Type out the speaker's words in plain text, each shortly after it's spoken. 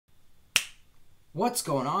What's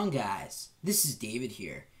going on, guys? This is David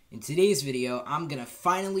here. In today's video, I'm going to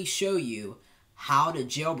finally show you how to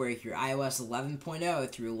jailbreak your iOS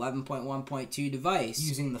 11.0 through 11.1.2 device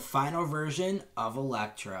using the final version of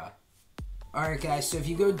Electra. Alright guys, so if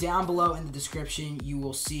you go down below in the description, you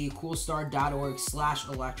will see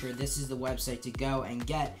coolstar.org/Electra. This is the website to go and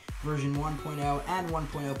get version 1.0 and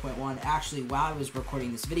 1.0.1. Actually, while I was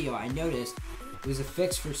recording this video, I noticed it was a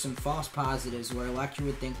fix for some false positives where Electra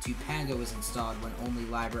would think Topanga was installed when only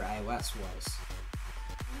Libre iOS was.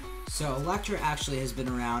 So Electra actually has been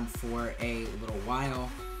around for a little while.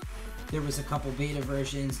 There was a couple beta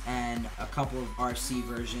versions and a couple of RC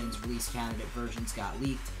versions, release candidate versions got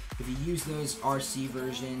leaked. If you use those RC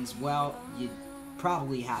versions, well, you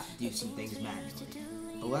probably have to do some things manually.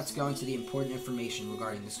 But let's go into the important information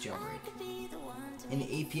regarding this jailbreak. An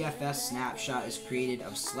APFS snapshot is created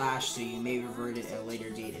of / so you may revert it at a later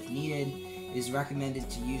date if needed. It is recommended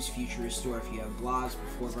to use Future Restore if you have blobs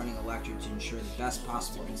before running Electra to ensure the best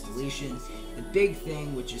possible installation. The big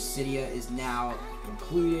thing, which is Cydia, is now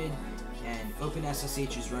included, and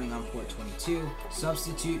OpenSSH is running on port 22.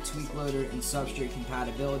 Substitute, tweak loader, and substrate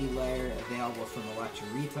compatibility layer available from Electra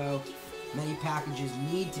repo. Many packages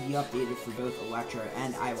need to be updated for both Electra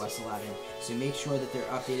and iOS 11, so make sure that they're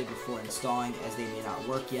updated before installing, as they may not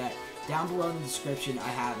work yet. Down below in the description, I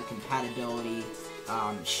have a compatibility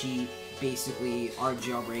sheet. Basically, our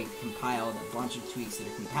jailbreak compiled a bunch of tweaks that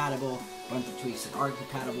are compatible, a bunch of tweaks that aren't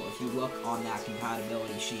compatible. If you look on that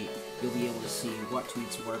compatibility sheet, you'll be able to see what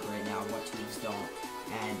tweaks work right now, what tweaks don't.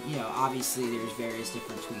 And, you know, obviously there's various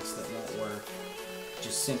different tweaks that won't work,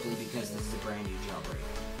 just simply because this is a brand new jailbreak.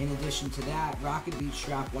 In addition to that, Rocket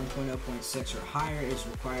Bootstrap 1.0.6 or higher is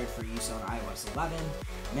required for use on iOS 11.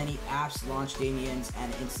 Many apps, launch daemons,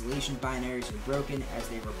 and installation binaries are broken as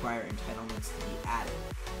they require entitlements to be added.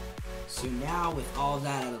 So now, with all of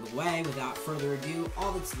that out of the way, without further ado,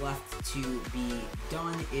 all that's left to be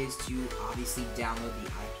done is to obviously download the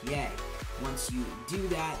IPA. Once you do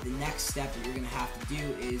that, the next step that you're going to have to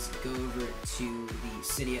do is go over to the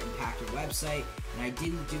Cydia Impactor website. And I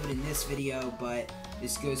didn't do it in this video, but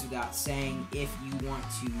this goes without saying. If you want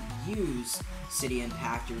to use Cydia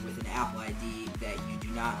Impactor with an Apple ID that you do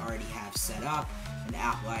not already have set up, an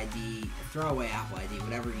Apple ID, a throwaway Apple ID,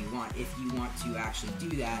 whatever you want, if you want to actually do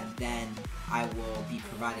that, then I will be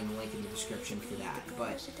providing a link in the description for that.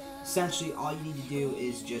 But essentially, all you need to do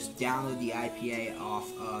is just download the IPA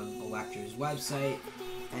off of Electra's website.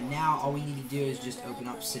 And now all we need to do is just open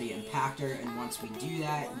up Cydia Impactor, and once we do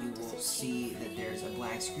that, you will see that there's a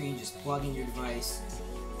blank screen. Just plug in your device.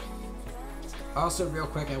 Also, real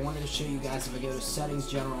quick, I wanted to show you guys, if I go to Settings,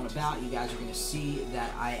 General, and About, you guys are going to see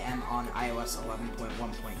that I am on iOS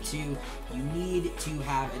 11.1.2. You need to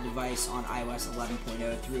have a device on iOS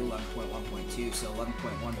 11.0 through 11.1.2, so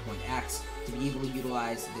 11.1.x, to be able to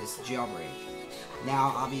utilize this jailbreak.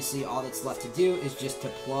 Now, obviously, all that's left to do is just to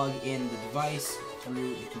plug in the device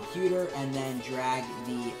through the computer and then drag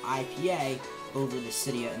the IPA over the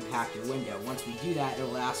Cydia Impactor window. Once we do that, it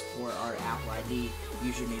will ask for our Apple ID,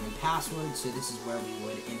 username, and password, so this is where we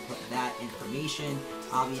would input that information.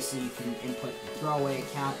 Obviously, you can input the throwaway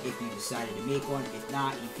account if you decided to make one. If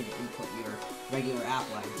not, you can input your regular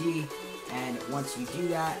Apple ID, and once you do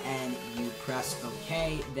that and you press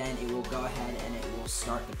OK, then it will go ahead and it will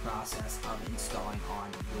start the process of installing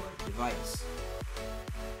on your device.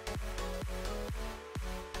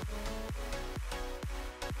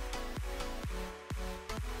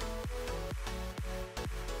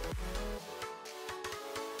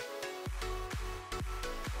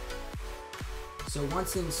 So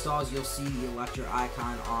once it installs, you'll see the Electra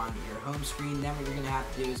icon on your home screen. Then what you're going to have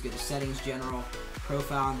to do is go to Settings, General,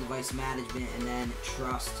 Profile, and Device Management, and then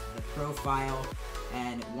trust the profile.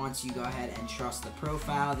 And once you go ahead and trust the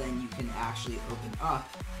profile, then you can actually open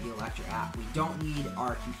up the Electra app. We don't need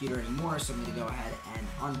our computer anymore, so I'm going to go ahead and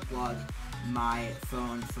unplug my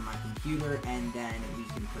phone from my computer, and then we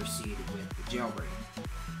can proceed with the jailbreak.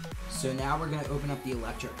 So now we're going to open up the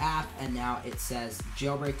Electra app, and now it says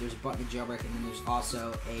jailbreak. There's a button to jailbreak, and then there's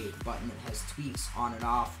also a button that has tweaks on and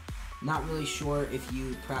off. Not really sure if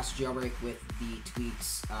you press jailbreak with the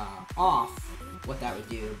tweaks off, what that would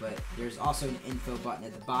do, but there's also an info button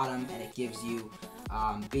at the bottom, and it gives you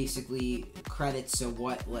basically credits, so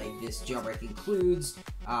what this jailbreak includes,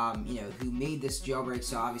 you know, who made this jailbreak,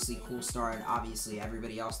 so obviously Coolstar and obviously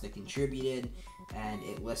everybody else that contributed, and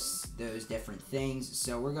it lists those different things.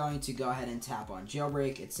 So we're going to go ahead and tap on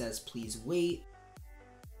jailbreak. It says please wait.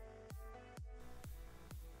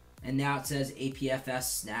 And now it says APFS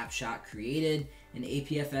snapshot created. An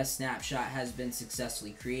APFS snapshot has been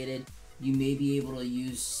successfully created. you may be able to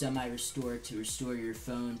use semi-restore to restore your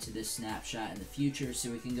phone to this snapshot in the future.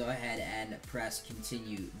 So we can go ahead and press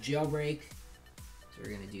continue jailbreak. So we're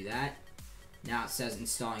going to do that. Now it says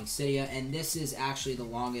installing Cydia, and this is actually the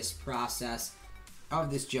longest process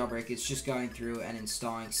of this jailbreak. It's just going through and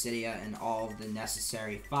installing Cydia and all of the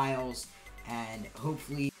necessary files, and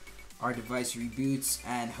hopefully our device reboots,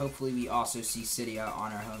 and hopefully we also see Cydia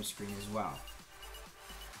on our home screen as well.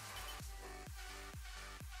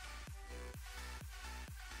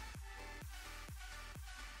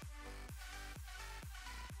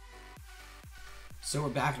 So we're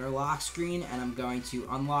back at our lock screen, and I'm going to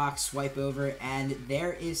unlock, swipe over, and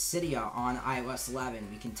there is Cydia on iOS 11.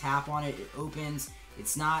 We can tap on it, it opens.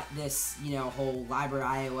 It's not this, whole library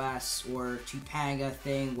iOS or Topanga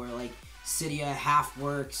thing where like Cydia half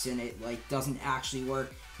works and it like doesn't actually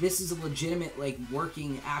work. This is a legitimate like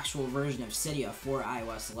working actual version of Cydia for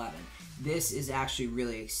iOS 11. This is actually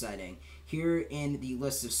really exciting. Here in the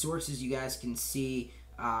list of sources, you guys can see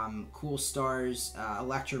Cool Stars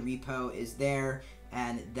Electra repo is there,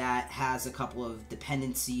 and that has a couple of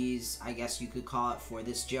dependencies, I guess you could call it, for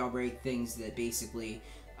this jailbreak, things that basically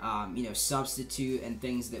substitute and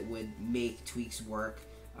things that would make tweaks work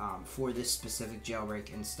for this specific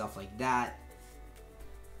jailbreak and stuff like that.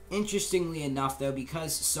 Interestingly enough, though,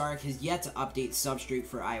 because Sark has yet to update Substrate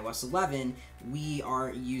for iOS 11, we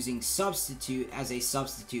are using Substitute as a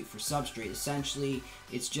substitute for Substrate. Essentially,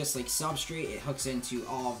 it's just like Substrate. It hooks into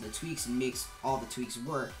all of the tweaks and makes all the tweaks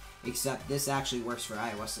work, except this actually works for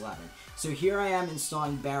iOS 11. So here I am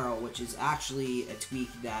installing Barrel, which is actually a tweak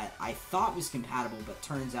that I thought was compatible, but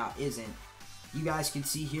turns out isn't. You guys can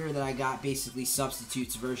see here that I got basically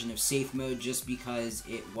Substitute's version of safe mode just because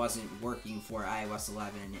it wasn't working for iOS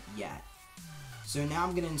 11 yet. So now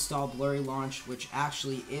I'm going to install Blurry Launch, which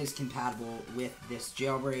actually is compatible with this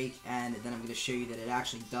jailbreak, and then I'm going to show you that it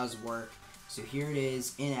actually does work. So here it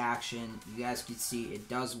is in action. You guys can see it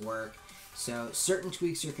does work. So certain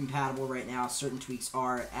tweaks are compatible right now, certain tweaks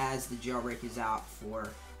are as the jailbreak is out for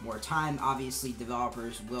more time. Obviously,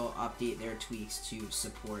 developers will update their tweaks to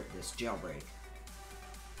support this jailbreak.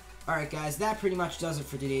 Alright guys, that pretty much does it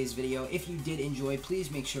for today's video. If you did enjoy,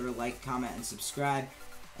 please make sure to like, comment, and subscribe.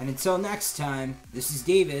 And until next time, this is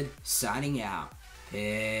David, signing out.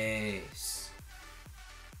 Peace.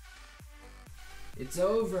 It's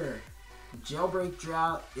over. The jailbreak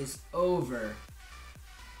drought is over.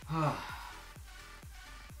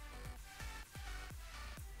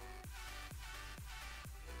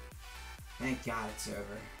 Thank God it's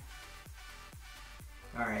over.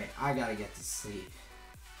 Alright, I gotta get to sleep.